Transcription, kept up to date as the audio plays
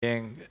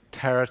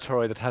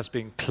territory that has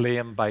been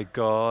claimed by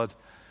God.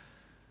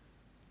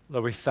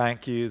 Lord, we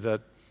thank you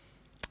that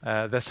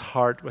this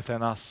heart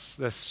within us,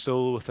 this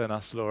soul within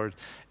us, Lord,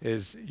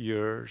 is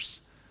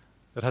yours,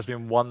 that has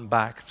been won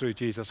back through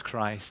Jesus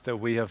Christ, that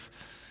we have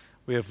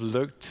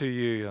looked to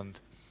you, and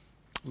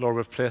Lord,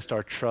 we've placed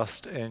our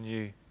trust in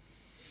you.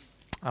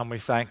 And we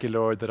thank you,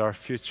 Lord, that our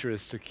future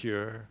is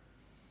secure,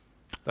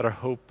 that our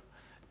hope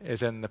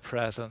is in the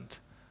present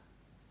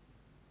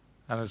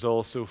and is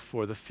also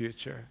for the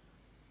future,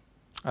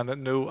 and that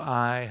no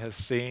eye has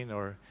seen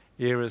or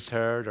ear has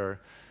heard or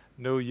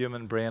no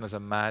human brain has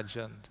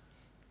imagined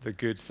the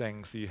good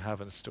things that you have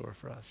in store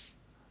for us.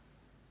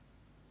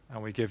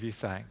 And we give you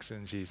thanks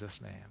in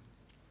Jesus' name.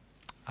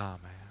 Amen.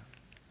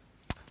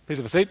 Please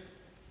have a seat.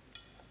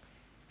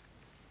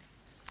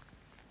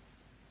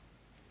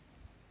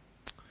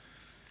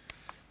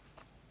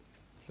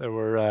 There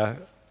were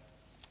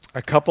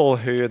a couple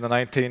who in the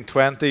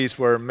 1920s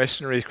were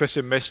missionaries,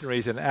 Christian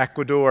missionaries in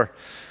Ecuador,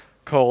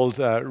 called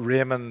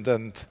Raymond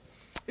and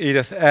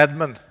Edith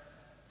Edmond.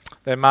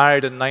 They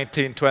married in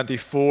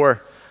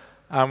 1924,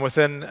 and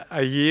within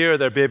a year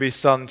their baby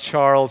son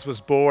Charles was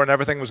born.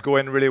 Everything was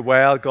going really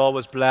well. God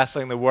was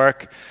blessing the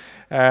work.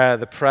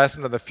 The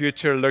present and the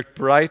future looked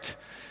bright.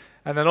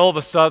 And then all of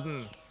a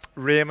sudden,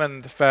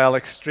 Raymond fell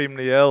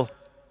extremely ill.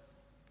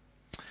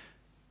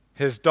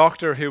 His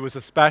doctor, who was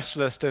a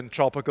specialist in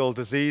tropical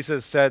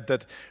diseases, said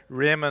that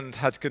Raymond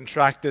had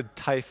contracted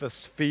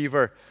typhus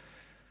fever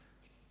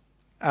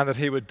and that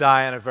he would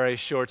die in a very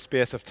short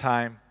space of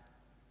time.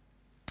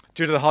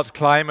 Due to the hot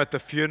climate, the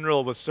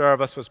funeral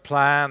service was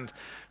planned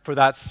for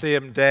that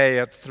same day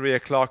at 3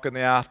 o'clock in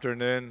the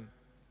afternoon.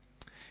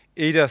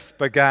 Edith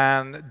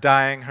began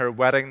dyeing her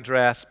wedding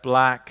dress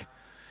black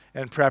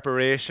in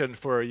preparation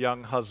for her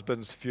young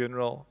husband's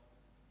funeral.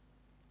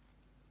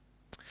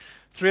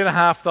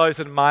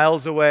 3,500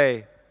 miles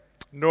away,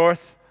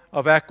 north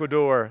of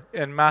Ecuador,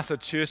 in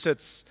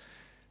Massachusetts,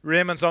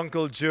 Raymond's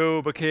uncle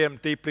Joe became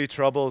deeply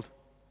troubled.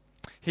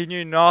 He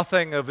knew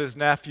nothing of his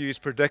nephew's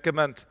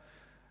predicament,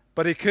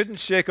 but he couldn't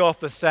shake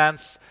off the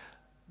sense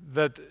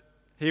that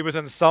he was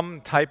in some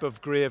type of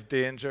grave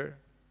danger.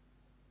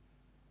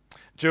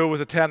 Joe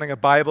was attending a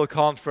Bible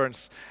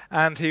conference,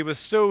 and he was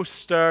so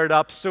stirred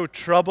up, so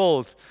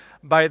troubled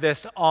by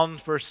this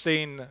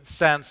unforeseen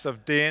sense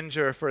of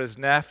danger for his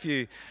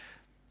nephew,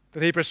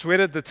 that he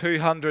persuaded the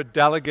 200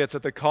 delegates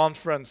at the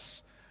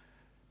conference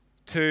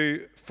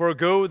to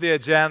forego the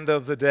agenda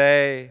of the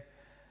day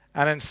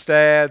and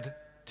instead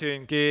to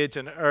engage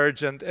in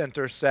urgent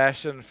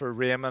intercession for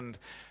Raymond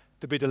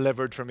to be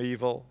delivered from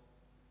evil.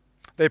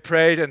 They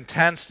prayed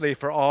intensely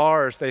for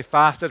hours. They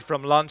fasted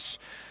from lunch.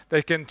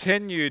 They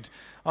continued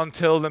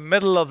until the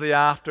middle of the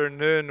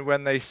afternoon,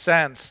 when they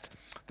sensed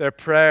their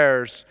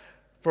prayers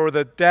for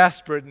the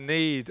desperate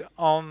need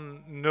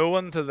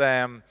unknown to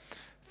them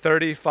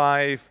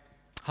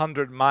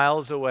 3,500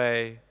 miles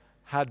away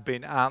had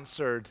been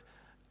answered,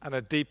 and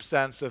a deep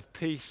sense of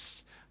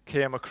peace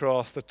came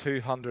across the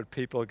 200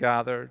 people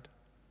gathered.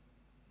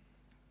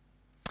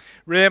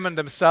 Raymond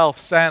himself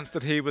sensed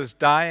that he was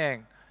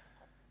dying,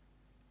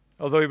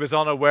 although he was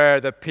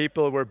unaware that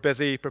people were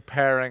busy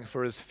preparing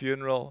for his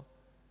funeral.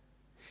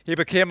 He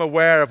became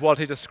aware of what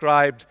he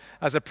described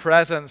as a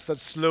presence that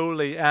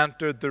slowly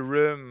entered the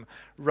room,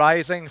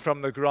 rising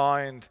from the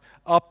ground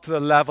up to the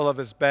level of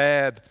his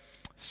bed.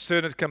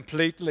 Soon it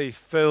completely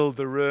filled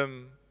the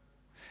room.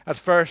 At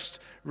first,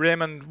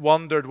 Raymond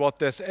wondered what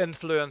this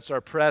influence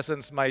or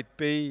presence might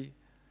be.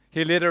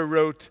 He later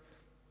wrote,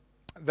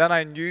 "Then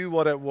I knew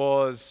what it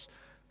was,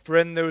 for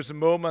in those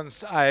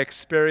moments I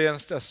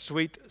experienced a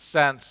sweet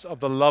sense of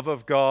the love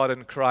of God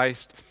in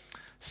Christ,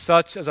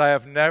 such as I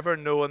have never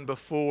known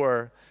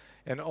before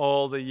in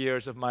all the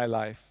years of my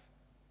life.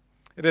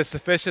 It is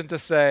sufficient to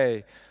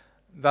say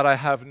that I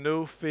have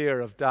no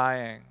fear of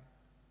dying.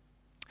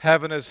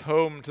 Heaven is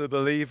home to the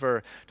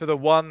believer, to the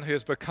one who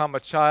has become a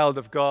child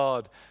of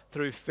God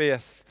through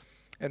faith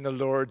in the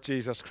Lord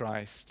Jesus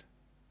Christ."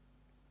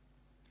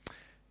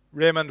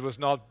 Raymond was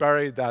not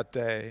buried that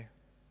day.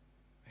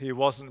 He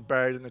wasn't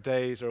buried in the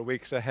days or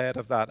weeks ahead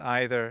of that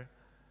either.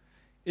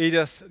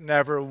 Edith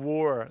never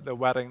wore the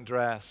wedding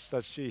dress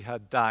that she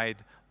had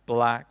dyed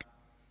black.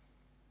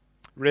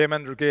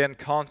 Raymond regained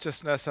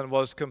consciousness and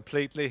was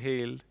completely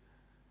healed.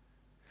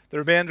 The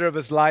remainder of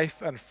his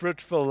life and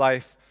fruitful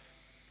life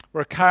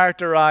were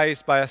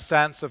characterized by a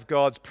sense of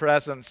God's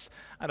presence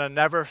and a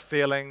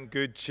never-failing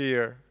good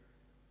cheer.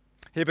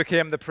 He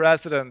became the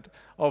president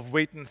of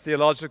Wheaton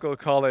Theological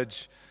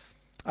College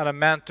and a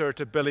mentor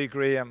to Billy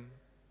Graham,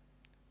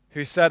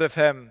 who said of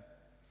him,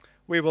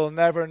 "We will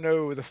never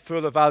know the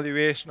full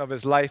evaluation of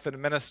his life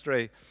and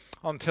ministry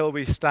until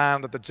we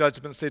stand at the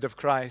judgment seat of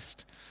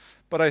Christ.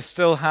 But I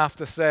still have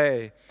to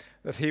say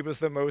that he was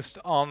the most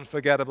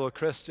unforgettable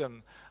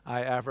Christian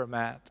I ever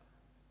met."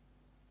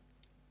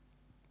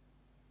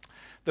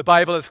 The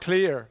Bible is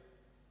clear.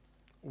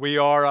 We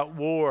are at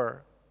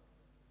war.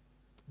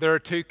 There are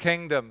two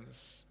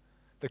kingdoms,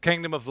 the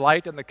kingdom of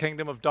light and the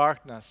kingdom of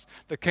darkness,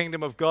 the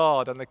kingdom of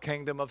God and the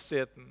kingdom of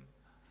Satan.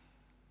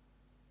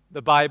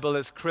 The Bible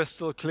is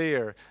crystal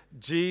clear.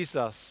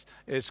 Jesus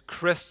is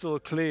crystal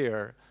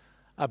clear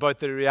about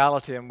the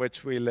reality in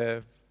which we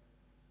live.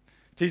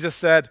 Jesus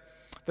said,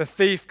 "The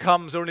thief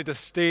comes only to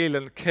steal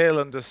and kill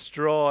and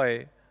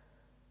destroy."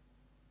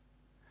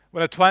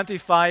 When a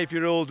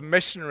 25-year-old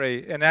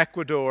missionary in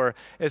Ecuador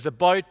is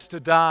about to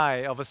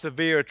die of a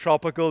severe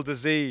tropical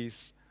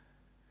disease,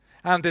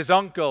 and his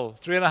uncle,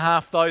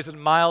 3,500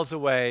 miles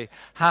away,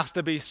 has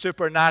to be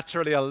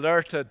supernaturally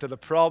alerted to the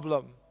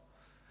problem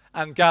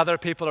and gather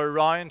people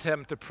around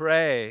him to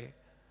pray,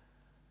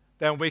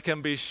 then we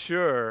can be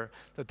sure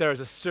that there is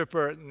a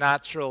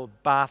supernatural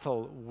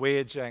battle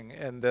waging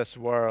in this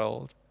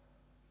world.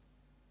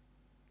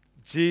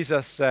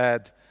 Jesus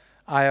said,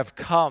 "I have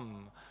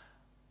come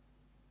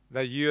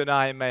that you and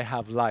I may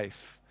have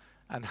life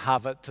and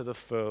have it to the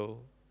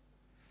full."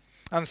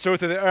 And so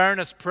through the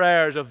earnest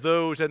prayers of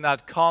those in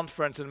that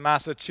conference in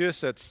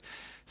Massachusetts,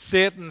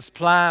 Satan's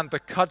plan to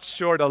cut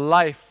short a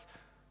life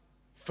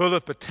full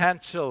of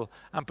potential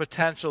and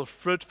potential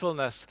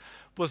fruitfulness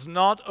was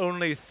not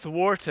only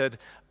thwarted,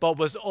 but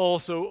was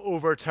also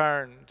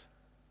overturned.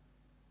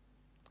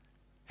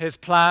 His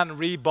plan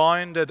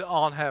rebounded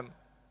on him,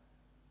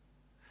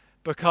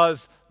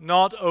 because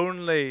not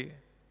only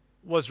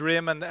was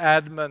Raymond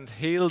Edmond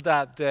healed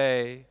that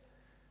day,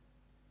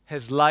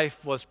 his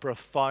life was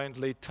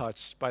profoundly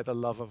touched by the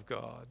love of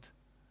God.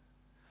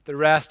 The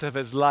rest of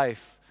his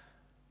life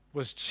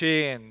was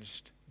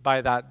changed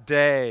by that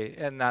day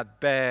in that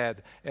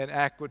bed in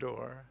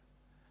Ecuador.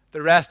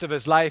 The rest of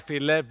his life he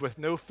lived with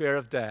no fear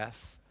of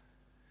death.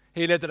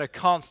 He lived in a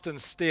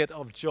constant state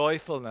of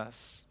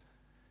joyfulness.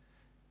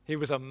 He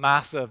was a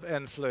massive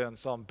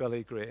influence on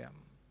Billy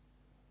Graham.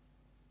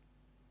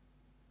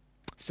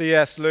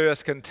 C.S.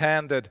 Lewis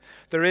contended,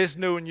 "There is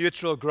no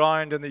neutral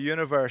ground in the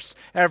universe.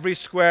 Every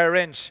square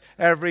inch,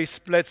 every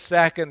split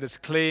second is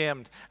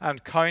claimed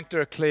and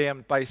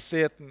counterclaimed by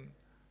Satan."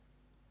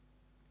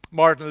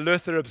 Martin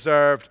Luther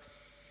observed,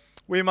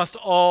 "We must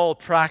all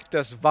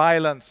practice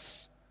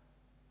violence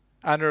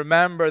and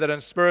remember that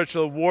in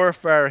spiritual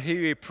warfare, he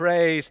who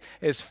prays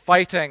is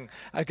fighting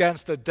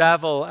against the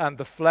devil and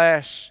the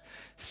flesh.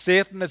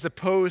 Satan is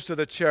opposed to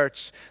the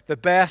church. The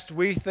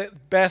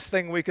best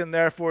thing we can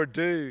therefore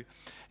do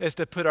is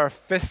to put our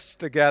fists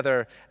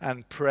together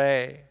and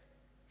pray."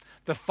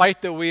 The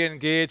fight that we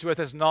engage with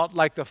is not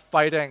like the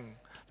fighting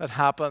that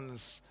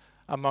happens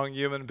among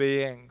human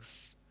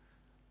beings.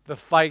 The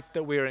fight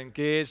that we are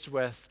engaged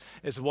with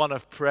is one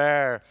of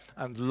prayer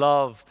and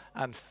love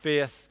and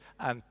faith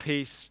and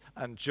peace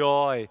and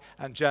joy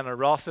and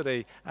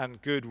generosity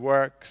and good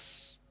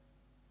works.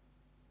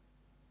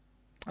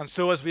 And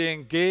so as we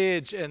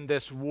engage in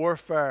this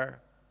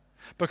warfare,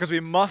 because we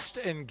must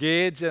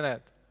engage in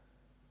it,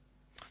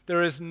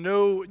 there is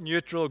no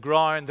neutral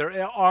ground.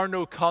 There are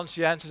no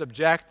conscientious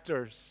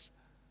objectors.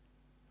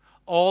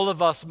 All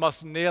of us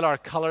must nail our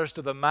colors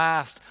to the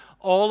mast.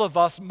 All of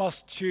us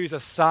must choose a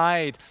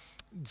side.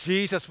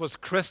 Jesus was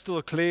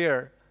crystal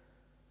clear.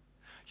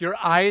 You're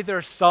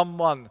either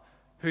someone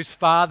whose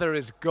father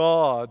is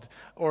God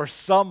or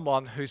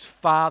someone whose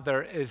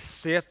father is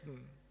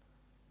Satan.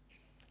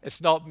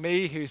 It's not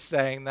me who's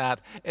saying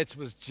that. It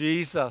was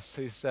Jesus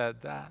who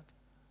said that.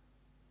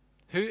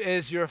 Who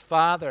is your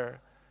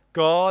father,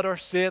 God or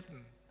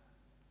Satan?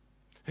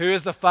 Who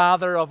is the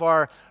father of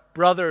our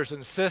brothers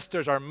and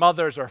sisters, our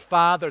mothers, our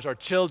fathers, our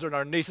children,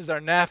 our nieces,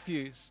 our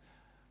nephews?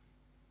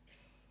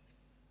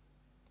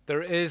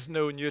 There is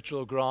no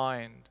neutral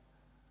ground.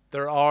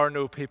 There are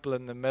no people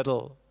in the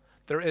middle.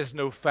 There is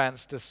no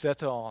fence to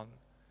sit on.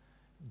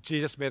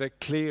 Jesus made it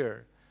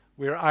clear.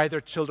 We are either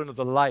children of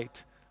the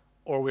light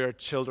or we are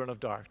children of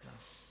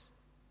darkness.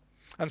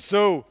 And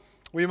so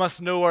we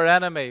must know our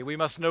enemy, we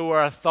must know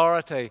our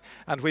authority,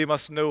 and we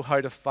must know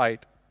how to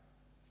fight.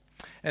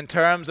 In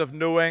terms of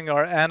knowing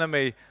our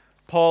enemy,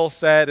 Peter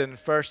said in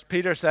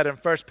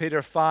 1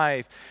 Peter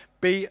 5,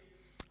 "Be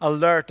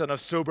alert and of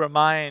sober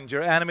mind.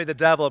 Your enemy, the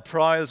devil,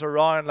 prowls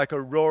around like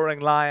a roaring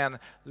lion,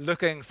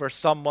 looking for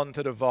someone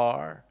to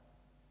devour."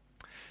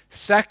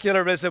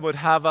 Secularism would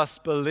have us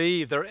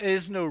believe there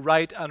is no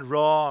right and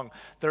wrong,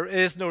 there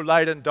is no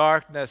light and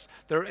darkness,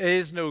 there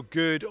is no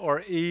good or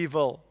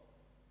evil.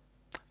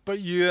 But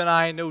you and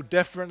I know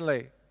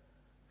differently.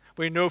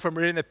 We know from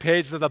reading the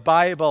pages of the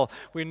Bible,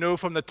 we know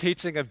from the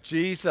teaching of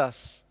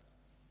Jesus.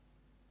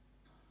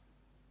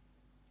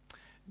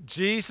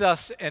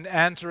 Jesus, in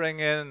entering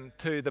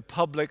into the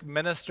public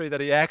ministry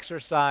that he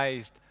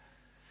exercised,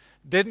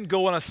 didn't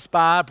go on a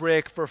spa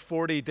break for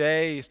 40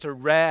 days to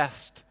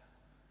rest,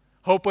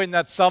 hoping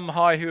that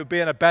somehow he would be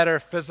in a better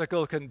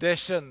physical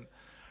condition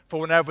for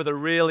whenever the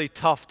really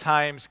tough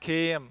times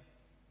came.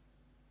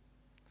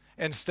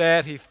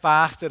 Instead, he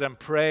fasted and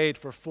prayed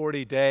for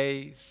 40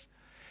 days.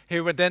 He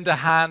went into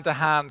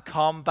hand-to-hand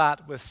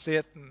combat with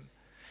Satan.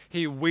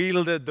 He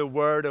wielded the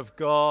Word of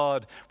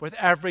God with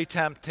every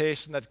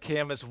temptation that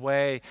came his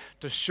way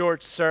to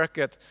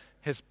short-circuit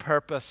his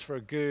purpose for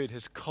good,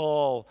 his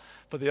call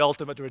for the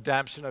ultimate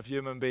redemption of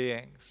human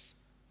beings.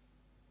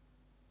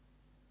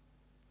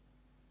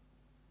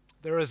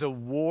 There is a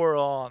war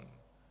on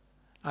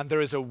and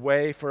there is a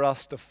way for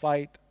us to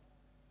fight.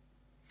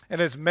 In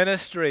his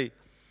ministry,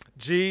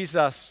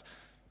 Jesus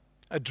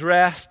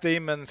addressed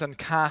demons and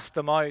cast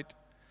them out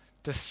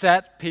to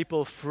set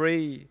people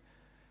free,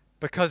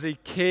 because he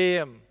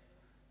came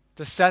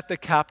to set the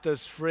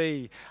captives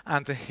free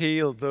and to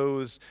heal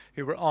those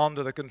who were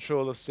under the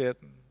control of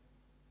Satan.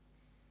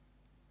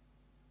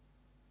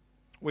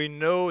 We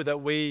know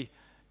that we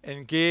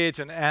engage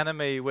an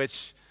enemy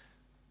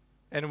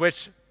in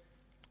which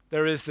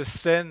there is the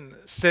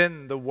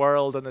sin, the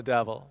world, and the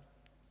devil.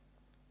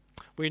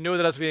 We know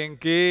that as we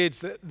engage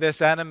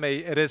this enemy,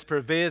 it is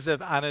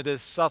pervasive and it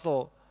is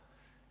subtle.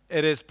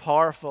 It is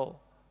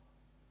powerful.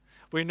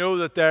 We know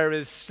that there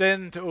is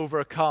sin to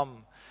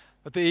overcome,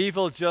 that the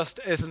evil just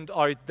isn't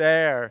out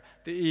there.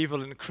 The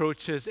evil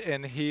encroaches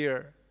in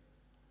here.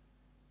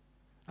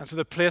 And so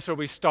the place where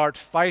we start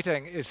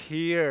fighting is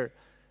here,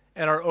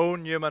 in our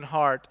own human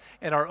heart,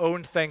 in our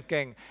own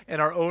thinking, in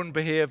our own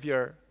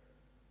behavior.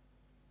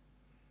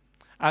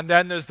 And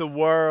then there's the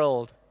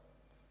world,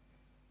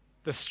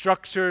 the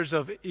structures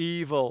of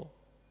evil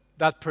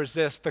that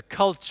persist, the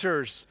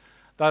cultures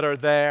that are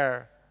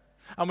there.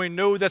 And we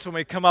know this when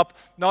we come up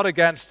not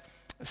against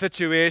a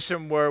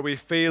situation where we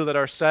feel that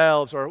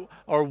ourselves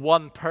or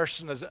one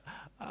person is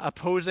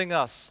opposing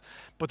us,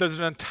 but there's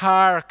an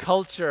entire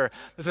culture,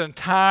 there's an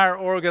entire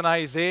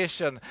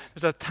organization,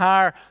 there's an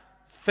entire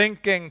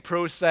thinking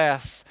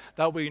process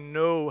that we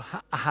know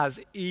has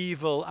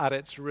evil at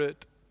its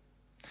root.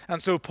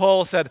 And so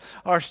Paul said,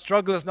 our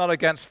struggle is not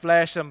against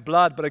flesh and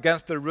blood, but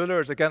against the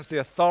rulers, against the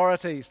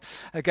authorities,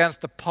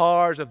 against the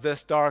powers of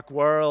this dark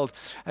world,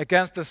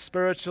 against the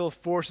spiritual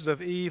forces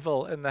of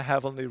evil in the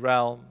heavenly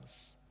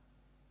realms.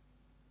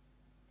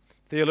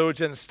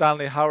 Theologian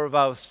Stanley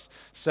Hauerwas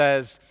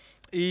says,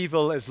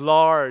 evil is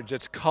large,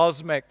 it's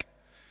cosmic,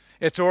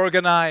 it's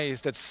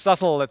organized, it's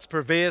subtle, it's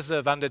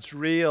pervasive, and it's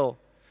real.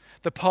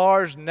 The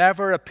powers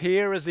never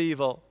appear as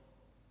evil.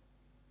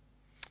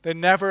 They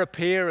never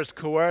appear as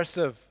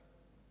coercive.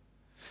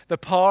 The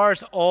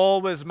powers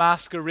always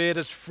masquerade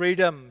as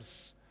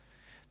freedoms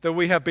that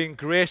we have been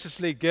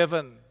graciously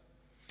given,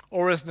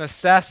 or as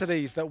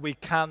necessities that we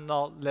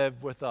cannot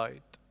live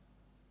without.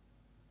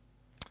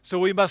 So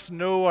we must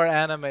know our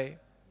enemy.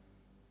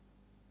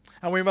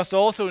 And we must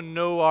also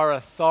know our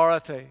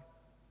authority,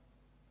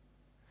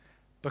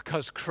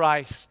 because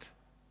Christ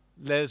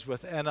lives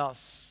within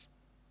us.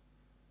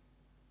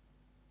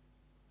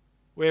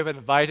 We have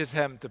invited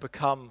him to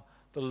become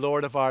the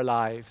Lord of our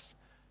lives,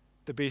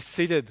 to be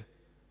seated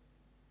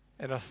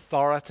in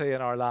authority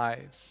in our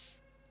lives.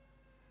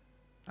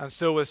 And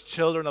so as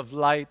children of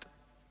light,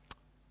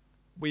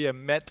 we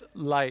emit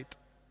light.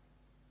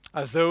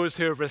 As those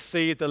who have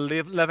received the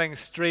living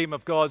stream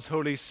of God's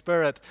Holy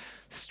Spirit,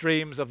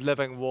 streams of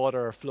living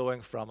water are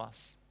flowing from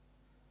us.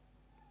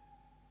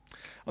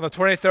 On the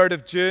 23rd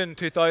of June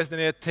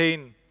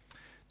 2018,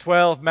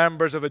 12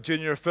 members of a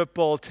junior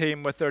football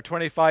team with their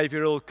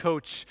 25-year-old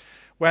coach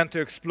went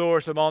to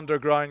explore some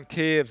underground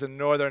caves in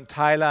northern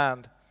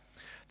Thailand.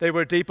 They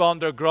were deep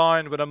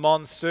underground when a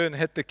monsoon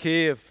hit the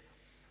cave.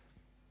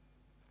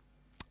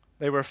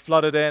 They were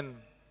flooded in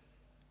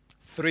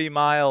 3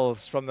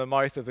 miles from the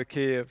mouth of the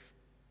cave.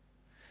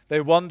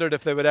 They wondered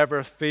if they would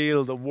ever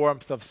feel the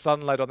warmth of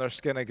sunlight on their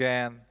skin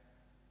again.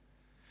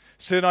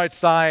 Soon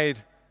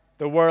outside,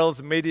 the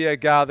world's media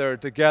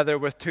gathered together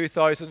with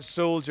 2,000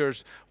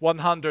 soldiers,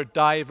 100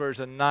 divers,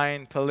 and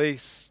 9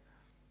 police.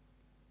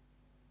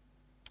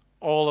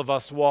 All of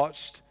us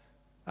watched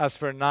as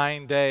for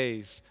 9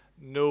 days,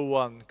 no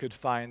one could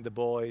find the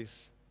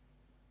boys.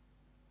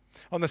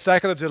 On the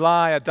 2nd of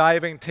July, a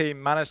diving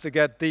team managed to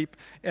get deep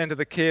into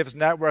the cave's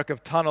network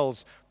of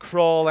tunnels,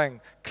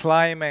 crawling,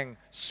 climbing,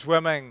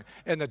 swimming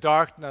in the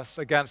darkness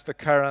against the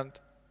current.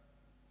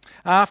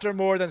 After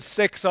more than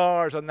 6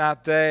 hours on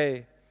that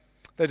day,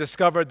 they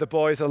discovered the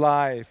boys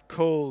alive,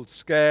 cold,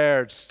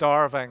 scared,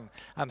 starving,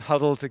 and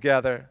huddled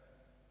together.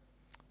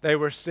 They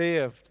were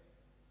saved.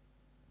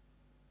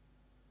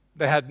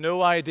 They had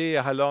no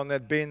idea how long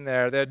they'd been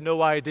there. They had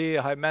no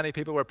idea how many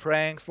people were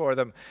praying for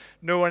them,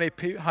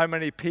 how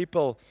many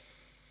people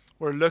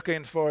were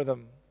looking for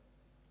them.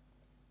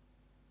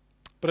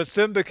 But it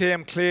soon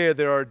became clear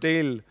their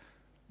ordeal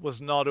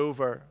was not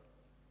over.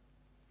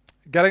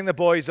 Getting the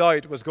boys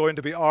out was going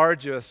to be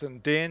arduous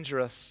and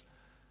dangerous.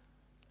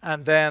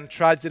 And then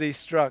tragedy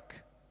struck.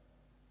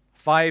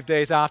 5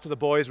 days after the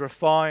boys were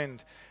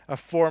found, a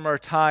former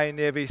Thai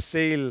Navy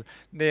SEAL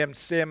named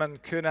Seaman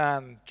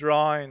Kunan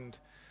drowned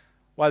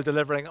while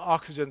delivering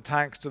oxygen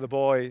tanks to the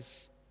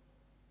boys.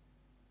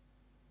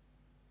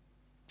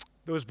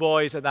 Those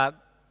boys in that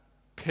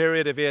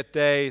period of 8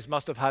 days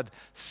must have had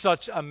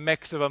such a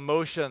mix of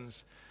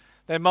emotions.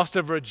 They must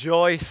have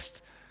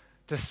rejoiced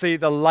to see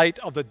the light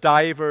of the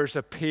divers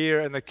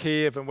appear in the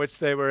cave in which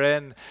they were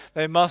in.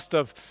 They must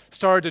have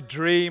started to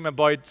dream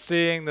about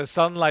seeing the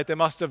sunlight. They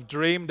must have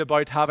dreamed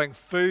about having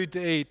food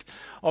to eat,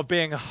 of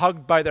being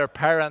hugged by their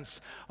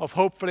parents, of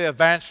hopefully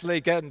eventually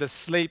getting to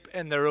sleep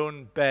in their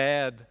own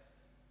bed.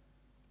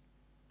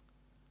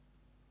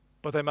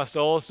 But they must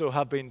also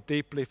have been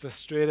deeply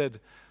frustrated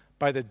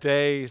by the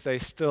days they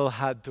still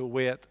had to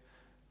wait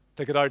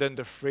to get out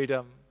into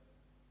freedom.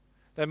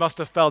 They must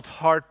have felt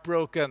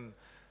heartbroken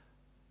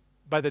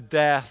by the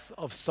death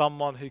of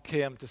someone who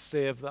came to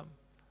save them.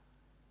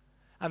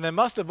 And they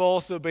must have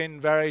also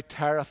been very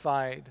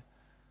terrified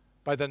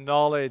by the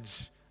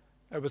knowledge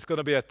it was going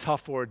to be a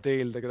tough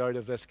ordeal to get out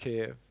of this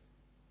cave.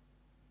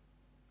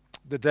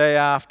 The day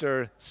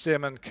after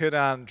Simon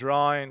Cunan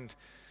drowned,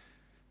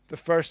 the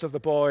first of the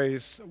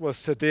boys was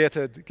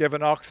sedated,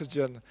 given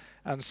oxygen,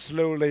 and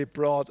slowly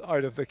brought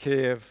out of the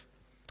cave.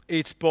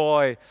 Each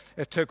boy,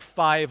 it took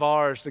 5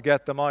 hours to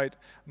get them out,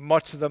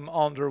 much of them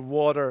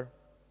underwater.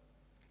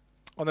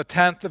 On the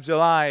 10th of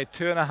July,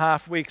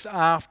 2.5 weeks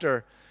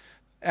after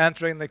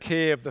entering the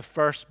cave, the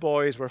first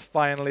boys were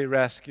finally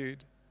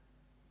rescued.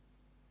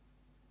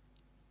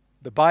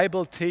 The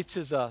Bible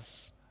teaches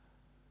us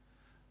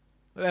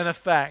that, in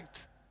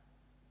effect,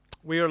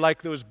 we are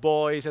like those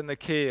boys in the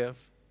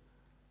cave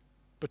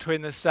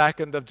between the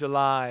 2nd of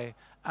July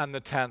and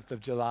the 10th of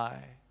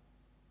July.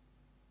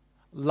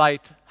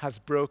 Light has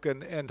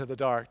broken into the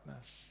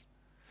darkness.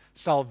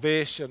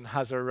 Salvation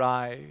has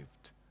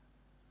arrived.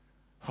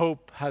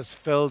 Hope has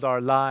filled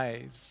our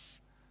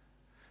lives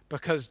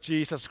because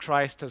Jesus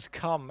Christ has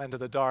come into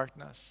the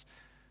darkness.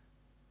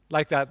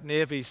 Like that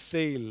Navy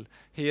SEAL,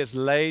 he has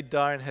laid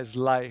down his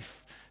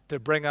life to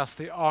bring us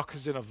the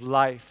oxygen of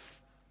life.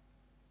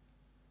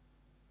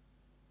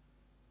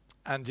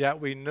 And yet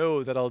we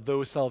know that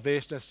although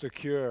salvation is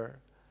secure,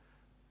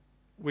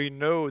 we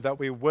know that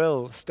we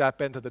will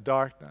step into the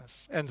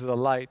darkness, into the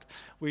light.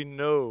 We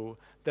know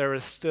there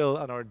is still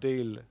an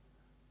ordeal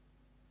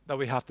that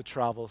we have to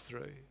travel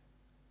through.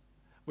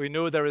 We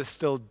know there is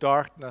still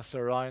darkness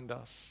around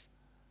us.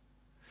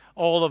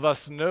 All of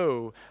us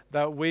know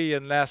that we,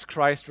 unless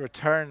Christ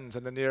returns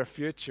in the near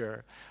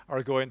future,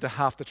 are going to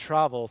have to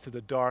travel through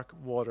the dark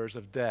waters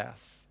of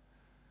death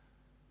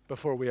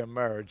before we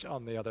emerge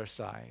on the other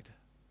side.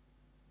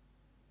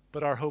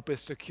 But our hope is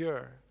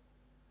secure.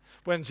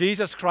 When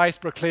Jesus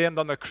Christ proclaimed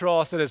on the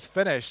cross, "It is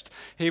finished,"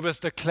 he was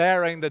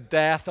declaring the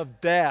death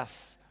of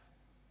death.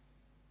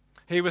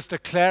 He was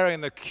declaring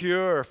the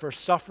cure for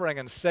suffering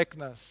and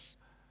sickness.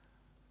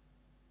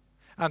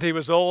 And he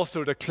was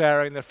also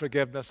declaring the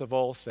forgiveness of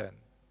all sin.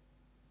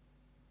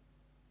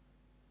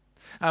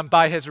 And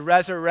by his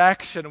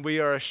resurrection, we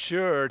are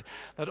assured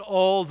that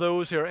all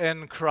those who are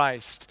in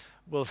Christ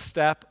will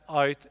step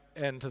out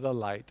into the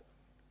light.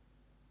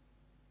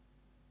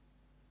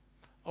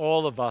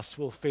 All of us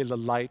will feel the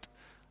light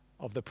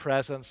of the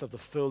presence of the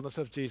fullness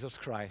of Jesus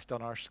Christ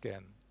on our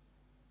skin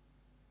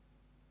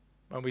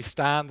when we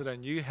stand in a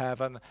new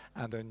heaven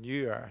and a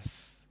new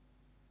earth.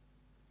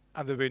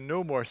 And there will be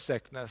no more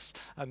sickness,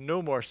 and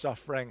no more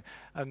suffering,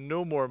 and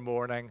no more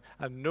mourning,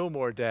 and no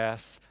more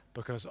death,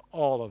 because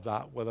all of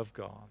that will have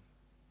gone.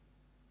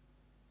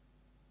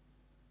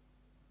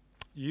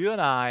 You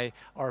and I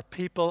are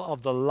people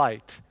of the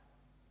light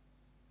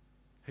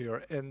who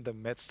are in the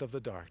midst of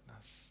the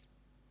darkness.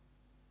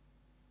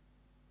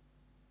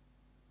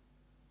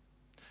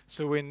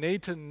 So we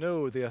need to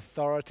know the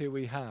authority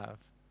we have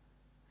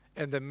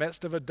in the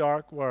midst of a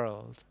dark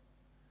world,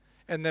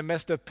 in the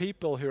midst of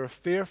people who are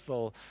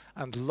fearful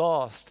and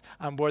lost,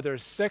 and where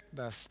there's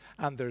sickness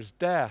and there's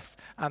death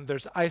and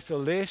there's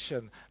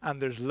isolation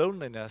and there's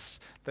loneliness,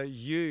 that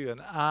you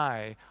and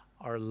I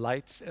are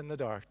lights in the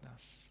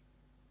darkness.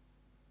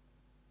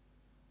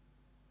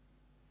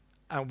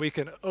 And we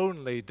can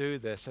only do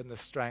this in the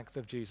strength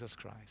of Jesus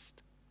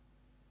Christ.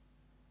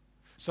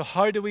 So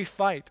how do we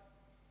fight?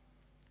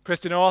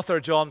 Christian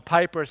author John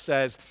Piper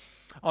says,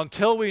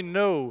 "Until we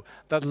know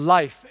that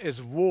life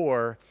is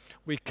war,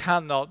 we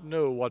cannot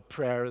know what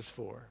prayer is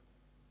for."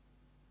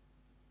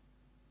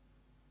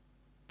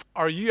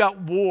 Are you at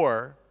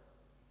war,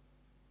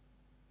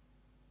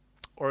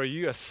 or are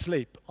you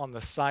asleep on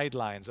the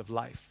sidelines of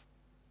life?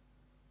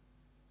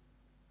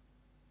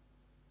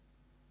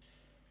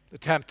 The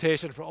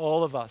temptation for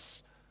all of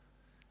us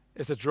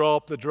is to draw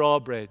up the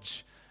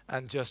drawbridge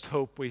and just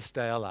hope we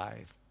stay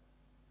alive.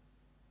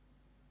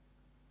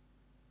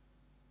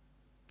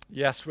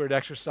 Yes, we're to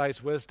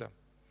exercise wisdom.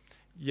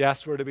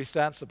 Yes, we're to be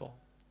sensible.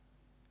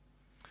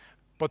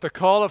 But the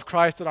call of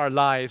Christ in our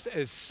lives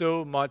is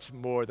so much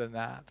more than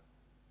that.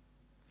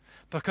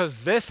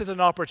 Because this is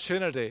an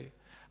opportunity,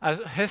 as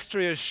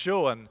history has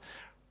shown,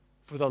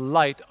 for the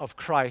light of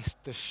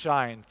Christ to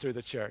shine through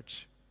the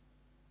church.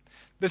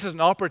 This is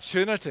an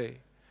opportunity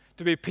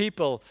to be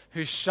people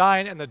who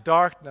shine in the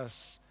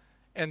darkness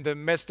in the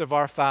midst of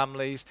our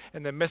families,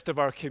 in the midst of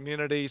our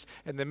communities,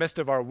 in the midst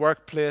of our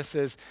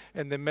workplaces,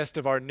 in the midst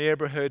of our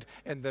neighborhood,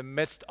 in the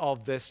midst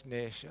of this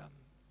nation.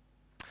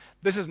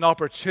 This is an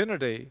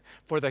opportunity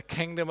for the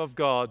kingdom of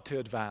God to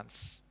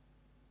advance.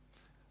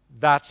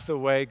 That's the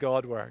way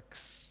God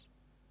works.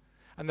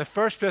 And the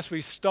first place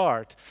we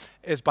start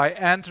is by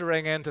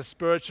entering into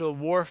spiritual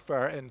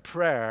warfare in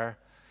prayer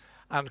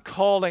and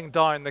calling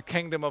down the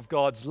kingdom of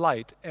God's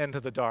light into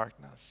the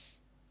darkness.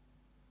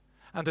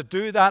 And to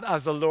do that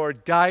as the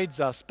Lord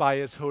guides us by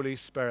his Holy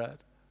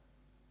Spirit.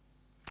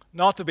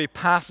 Not to be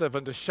passive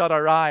and to shut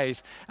our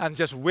eyes and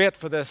just wait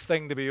for this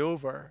thing to be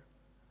over,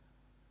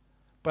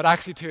 but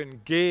actually to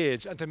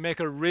engage and to make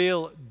a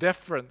real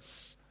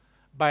difference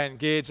by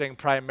engaging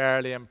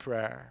primarily in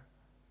prayer.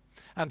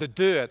 And to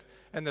do it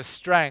in the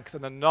strength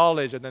and the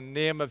knowledge and the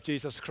name of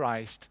Jesus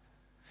Christ,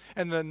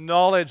 in the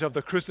knowledge of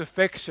the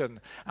crucifixion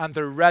and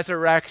the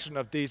resurrection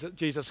of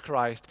Jesus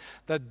Christ,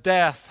 that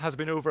death has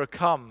been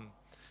overcome,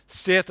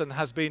 Satan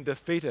has been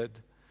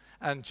defeated,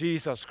 and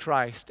Jesus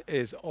Christ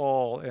is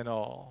all in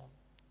all.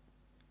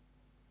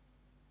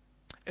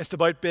 It's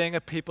about being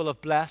a people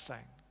of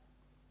blessing.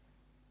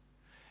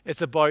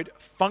 It's about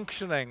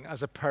functioning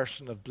as a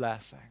person of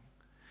blessing,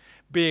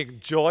 being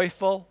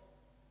joyful,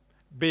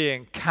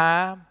 being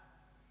calm,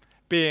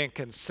 being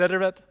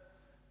considerate,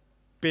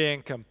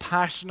 being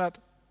compassionate,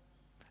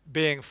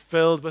 being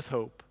filled with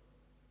hope.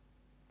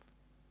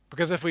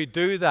 Because if we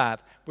do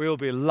that, we will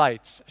be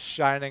lights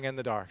shining in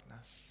the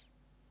darkness.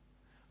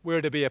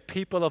 We're to be a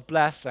people of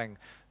blessing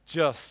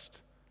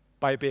just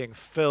by being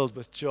filled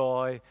with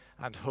joy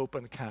and hope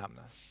and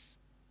calmness.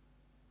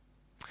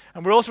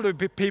 And we're also to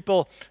be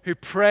people who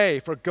pray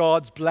for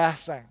God's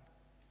blessing.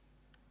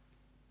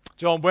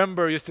 John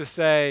Wimber used to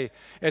say,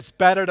 it's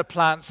better to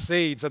plant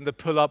seeds than to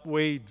pull up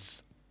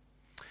weeds.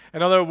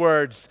 In other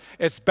words,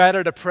 it's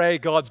better to pray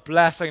God's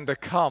blessing to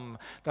come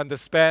than to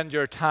spend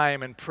your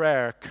time in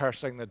prayer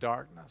cursing the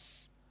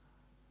darkness.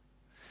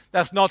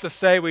 That's not to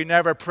say we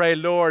never pray,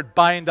 Lord,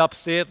 bind up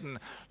Satan.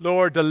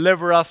 Lord,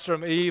 deliver us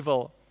from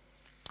evil.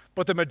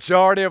 But the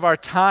majority of our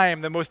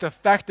time, the most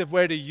effective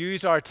way to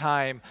use our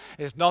time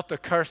is not to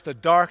curse the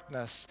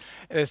darkness,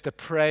 it is to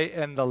pray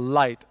in the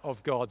light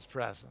of God's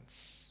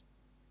presence.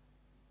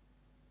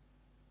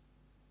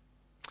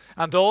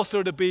 And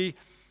also to be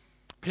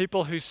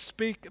people who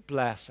speak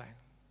blessing.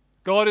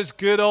 God is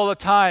good all the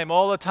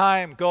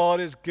time. God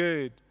is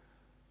good.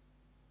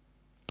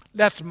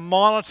 Let's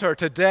monitor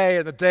today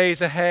and the days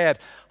ahead.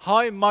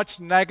 How much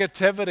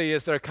negativity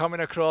is there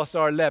coming across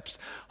our lips?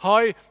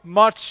 How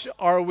much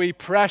are we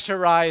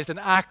pressurized and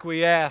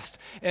acquiesced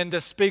into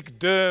speak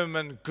doom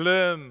and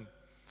gloom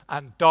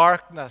and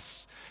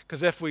darkness?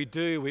 Because if we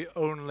do, we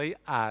only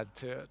add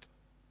to it.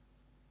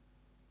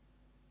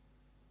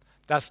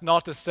 That's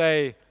not to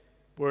say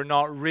we're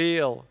not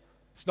real.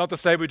 It's not to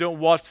say we don't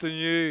watch the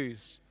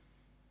news.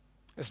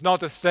 It's not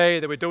to say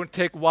that we don't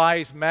take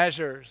wise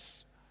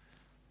measures.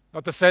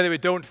 Not to say that we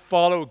don't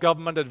follow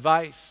government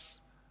advice.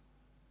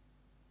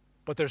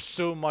 But there's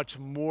so much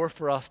more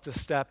for us to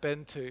step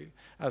into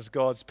as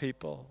God's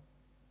people.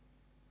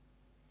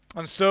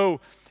 And so,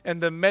 in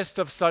the midst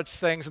of such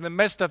things, in the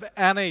midst of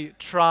any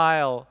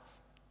trial,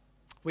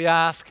 we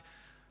ask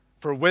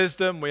for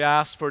wisdom, we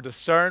ask for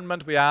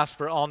discernment, we ask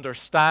for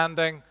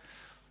understanding.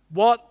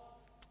 What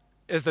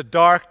is the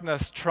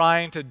darkness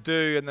trying to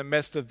do in the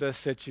midst of this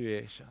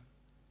situation?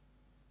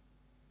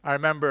 I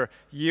remember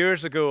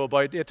years ago,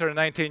 about 18 or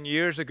 19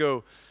 years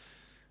ago,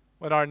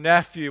 when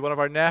one of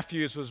our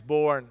nephews was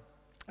born.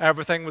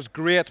 Everything was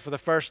great for the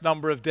first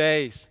number of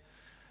days.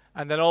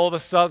 And then all of a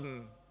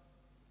sudden,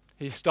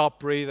 he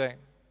stopped breathing.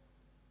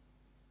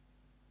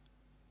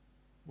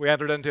 We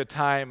entered into a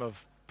time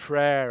of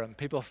prayer, and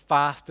people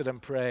fasted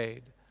and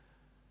prayed.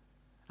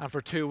 And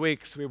for 2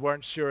 weeks, we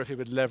weren't sure if he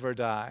would live or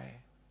die.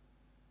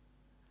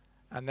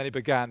 And then he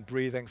began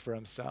breathing for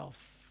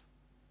himself.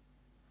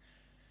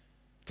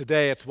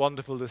 Today, it's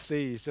wonderful to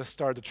see he's just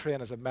started to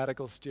train as a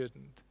medical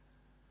student.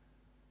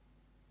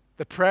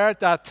 The prayer at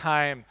that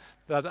time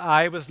that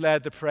I was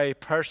led to pray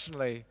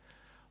personally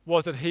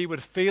was that he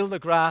would feel the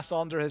grass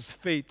under his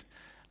feet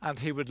and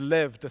he would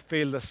live to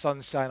feel the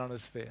sunshine on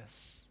his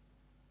face.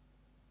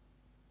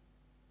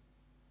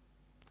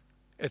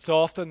 It's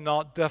often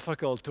not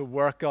difficult to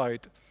work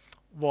out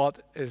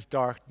what is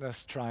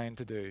darkness trying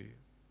to do.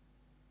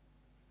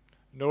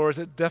 Nor is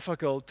it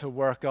difficult to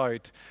work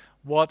out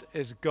what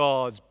is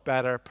God's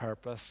better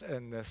purpose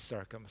in this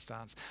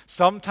circumstance.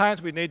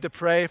 Sometimes we need to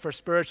pray for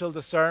spiritual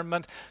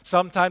discernment.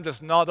 Sometimes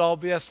it's not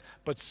obvious,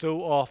 but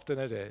so often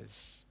it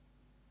is.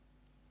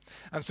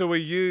 And so we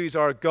use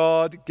our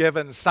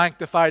God-given,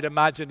 sanctified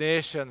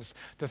imaginations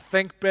to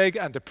think big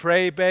and to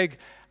pray big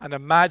and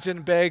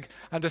imagine big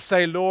and to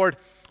say, Lord,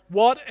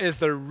 what is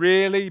the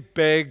really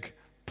big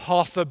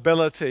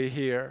possibility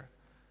here?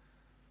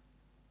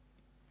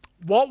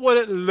 What would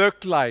it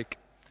look like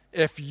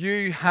if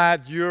you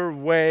had your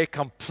way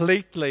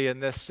completely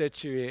in this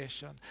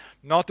situation?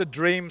 Not to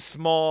dream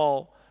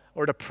small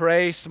or to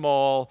pray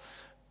small,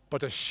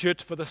 but to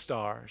shoot for the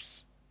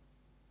stars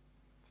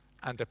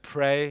and to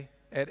pray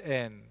it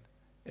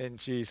in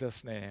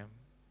Jesus' name.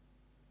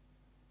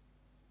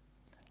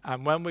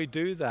 And when we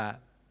do that,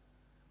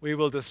 we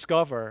will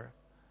discover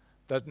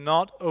that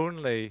not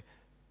only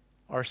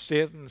are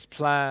Satan's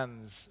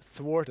plans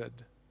thwarted,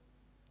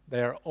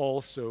 they are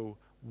also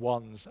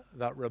ones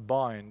that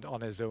rebound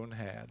on his own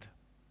head.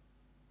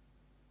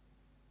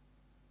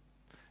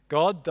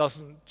 God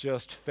doesn't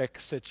just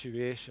fix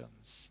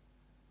situations.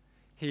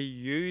 He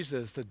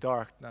uses the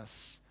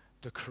darkness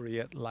to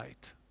create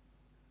light.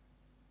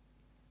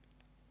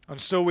 And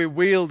so we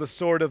wield the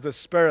sword of the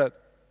Spirit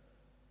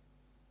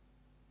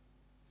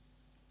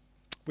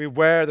We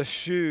wear the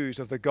shoes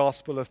of the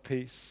gospel of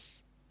peace.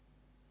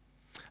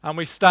 And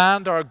we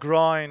stand our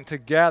ground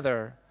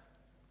together,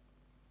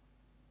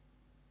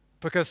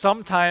 because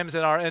sometimes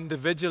in our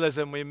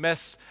individualism we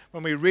miss,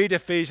 when we read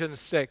Ephesians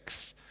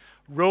 6,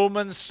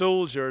 Roman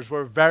soldiers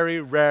were very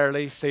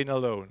rarely seen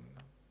alone.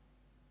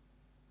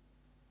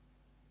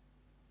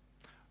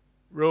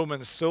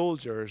 Roman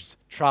soldiers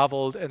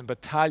traveled in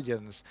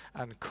battalions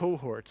and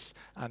cohorts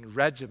and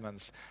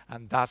regiments,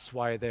 and that's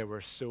why they were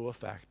so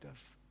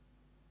effective.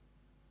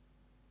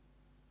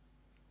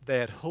 They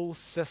had whole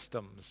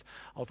systems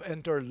of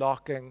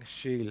interlocking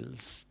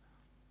shields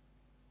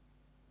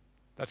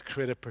that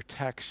created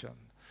protection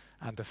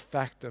and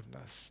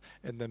effectiveness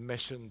in the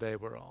mission they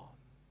were on.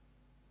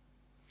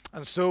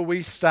 And so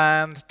we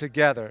stand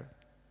together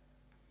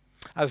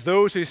as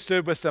those who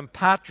stood with St.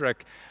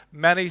 Patrick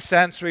many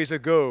centuries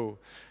ago,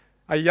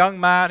 a young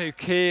man who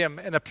came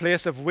in a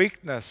place of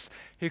weakness,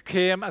 who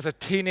came as a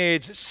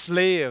teenage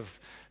slave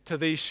to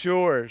these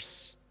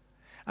shores.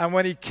 And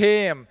when he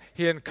came,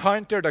 he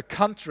encountered a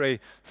country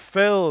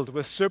filled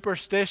with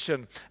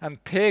superstition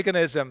and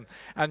paganism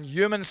and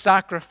human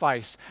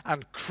sacrifice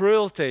and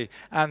cruelty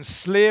and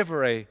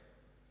slavery.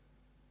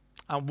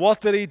 And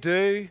what did he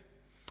do?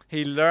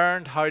 He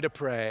learned how to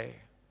pray.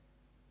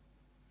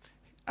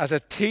 As a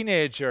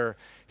teenager,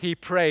 he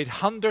prayed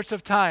hundreds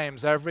of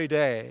times every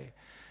day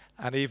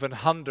and even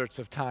hundreds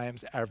of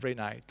times every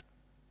night.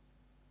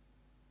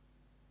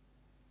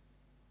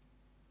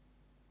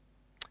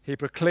 He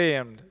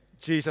proclaimed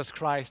Jesus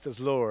Christ as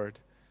Lord.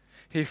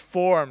 He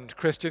formed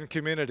Christian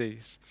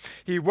communities.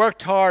 He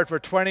worked hard for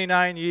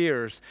 29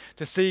 years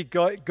to see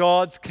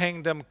God's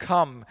kingdom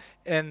come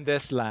in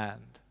this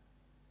land.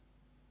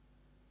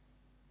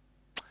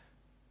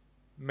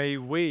 May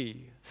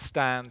we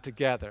stand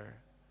together.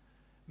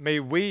 May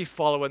we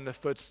follow in the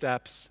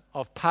footsteps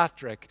of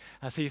Patrick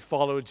as he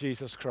followed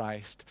Jesus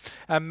Christ.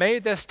 And may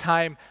this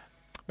time,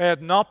 may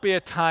it not be a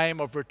time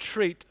of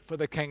retreat for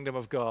the kingdom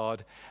of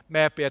God.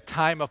 May it be a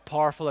time of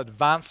powerful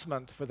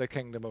advancement for the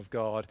kingdom of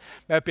God.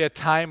 May it be a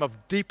time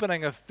of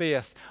deepening of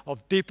faith,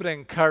 of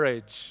deepening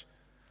courage,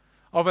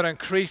 of an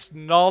increased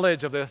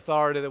knowledge of the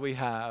authority that we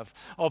have,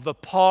 of the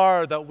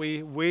power that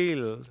we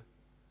wield,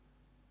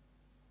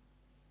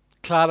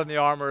 clad in the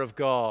armor of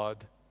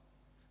God,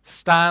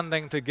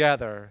 standing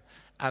together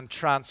and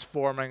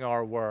transforming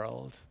our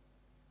world.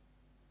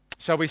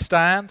 Shall we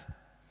stand?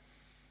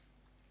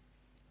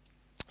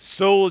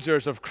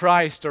 Soldiers of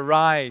Christ,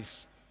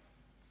 arise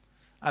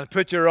and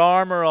put your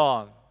armor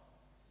on,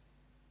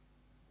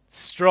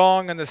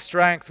 strong in the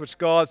strength which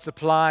God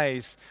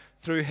supplies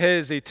through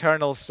his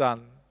eternal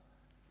Son,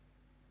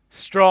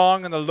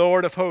 strong in the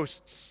Lord of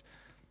hosts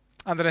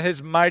and in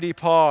his mighty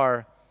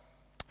power.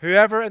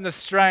 Whoever in the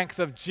strength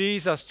of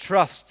Jesus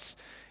trusts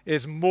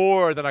is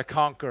more than a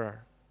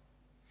conqueror.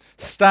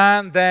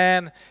 Stand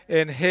then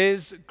in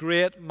his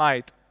great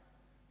might,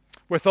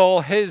 with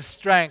all his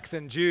strength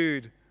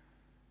endued,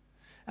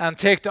 and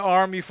take to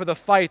arm you for the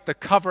fight the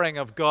covering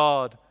of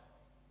God.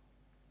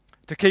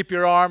 To keep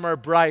your armor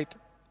bright,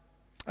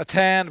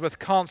 attend with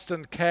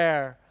constant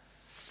care,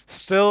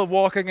 still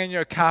walking in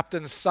your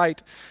captain's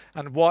sight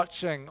and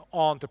watching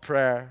on to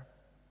prayer.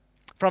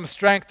 From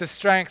strength to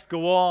strength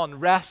go on,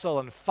 wrestle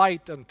and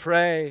fight and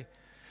pray.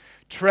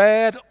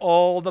 Tread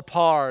all the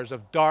powers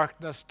of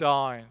darkness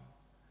down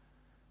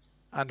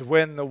and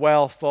win the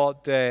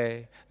well-fought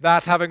day,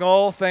 that having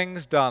all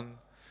things done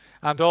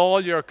and all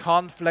your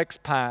conflicts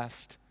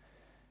past,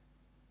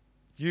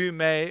 you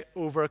may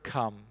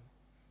overcome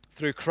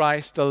through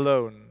Christ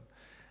alone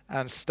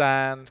and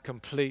stand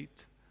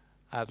complete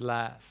at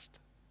last.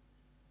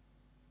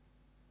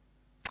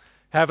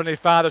 Heavenly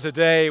Father,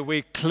 today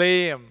we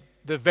claim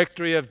the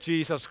victory of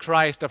Jesus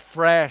Christ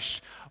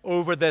afresh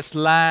over this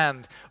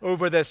land,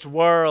 over this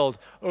world,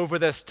 over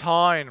this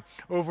town,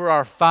 over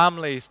our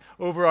families,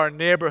 over our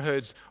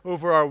neighborhoods,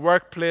 over our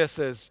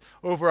workplaces,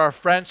 over our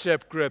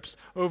friendship groups,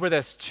 over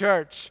this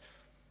church,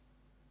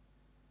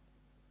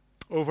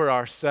 over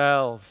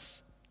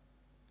ourselves.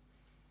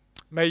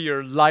 May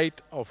your light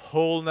of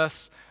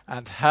wholeness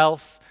and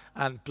health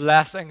and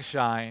blessing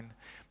shine.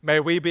 May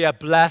we be a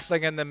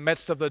blessing in the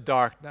midst of the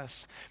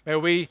darkness. May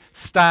we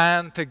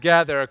stand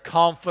together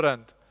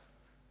confident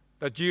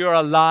that you are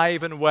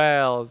alive and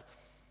well,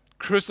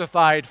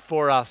 crucified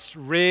for us,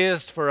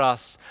 raised for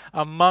us,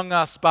 among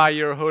us by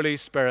your Holy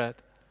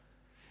Spirit.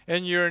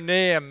 In your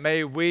name,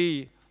 may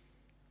we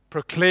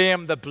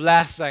proclaim the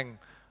blessing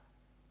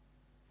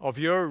of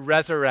your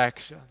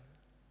resurrection,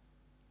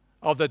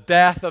 of the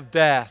death of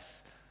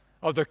death,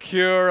 of the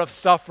cure of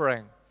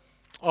suffering,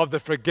 of the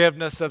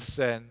forgiveness of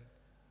sin.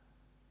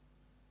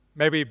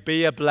 May we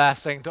be a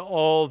blessing to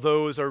all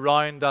those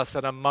around us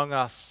and among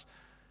us.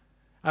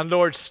 And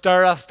Lord,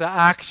 stir us to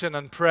action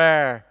and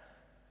prayer.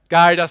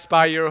 Guide us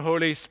by your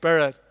Holy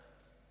Spirit.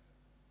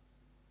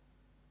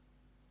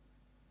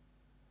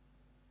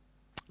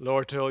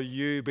 Lord, till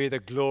you be the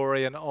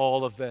glory in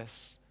all of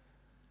this.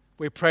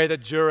 We pray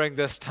that during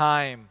this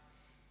time,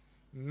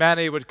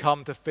 many would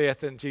come to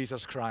faith in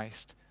Jesus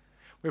Christ.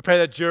 We pray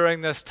that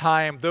during this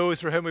time,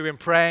 those for whom we've been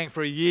praying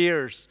for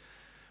years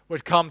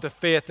would come to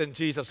faith in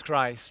Jesus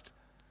Christ.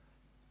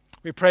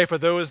 We pray for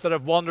those that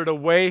have wandered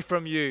away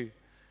from you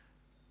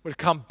would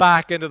come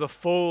back into the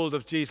fold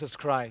of Jesus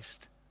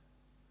Christ.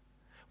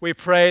 We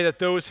pray that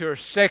those who are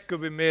sick will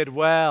be made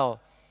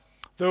well.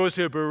 Those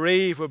who are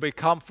bereaved will be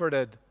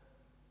comforted.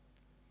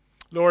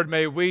 Lord,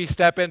 may we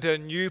step into a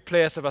new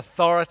place of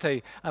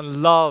authority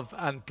and love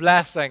and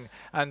blessing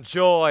and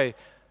joy,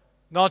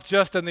 not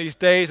just in these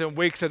days and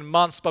weeks and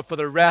months, but for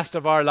the rest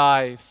of our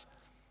lives.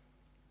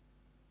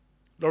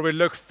 Lord, we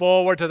look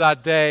forward to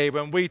that day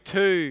when we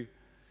too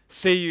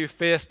see you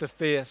face to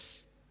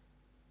face.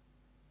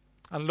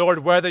 And Lord,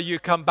 whether you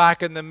come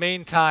back in the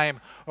meantime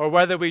or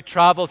whether we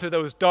travel through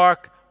those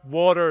dark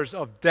waters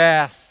of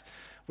death,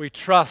 we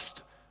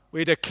trust,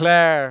 we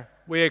declare,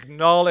 we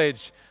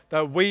acknowledge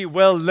that we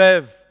will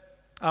live,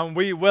 and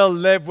we will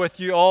live with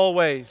you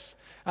always,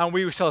 and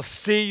we shall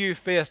see you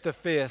face to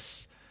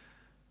face,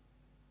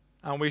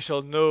 and we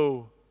shall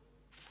know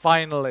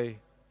finally,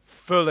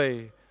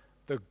 fully,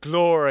 the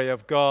glory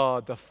of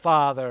God, the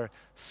Father,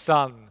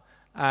 Son,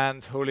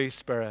 and Holy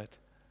Spirit.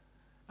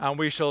 And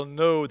we shall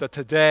know that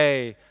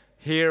today,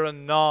 here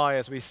and now,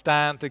 as we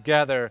stand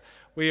together,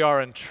 we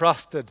are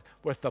entrusted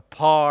with the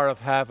power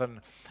of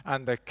heaven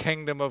and the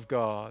kingdom of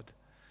God.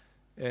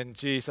 In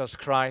Jesus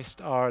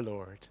Christ our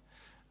Lord.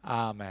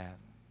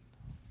 Amen.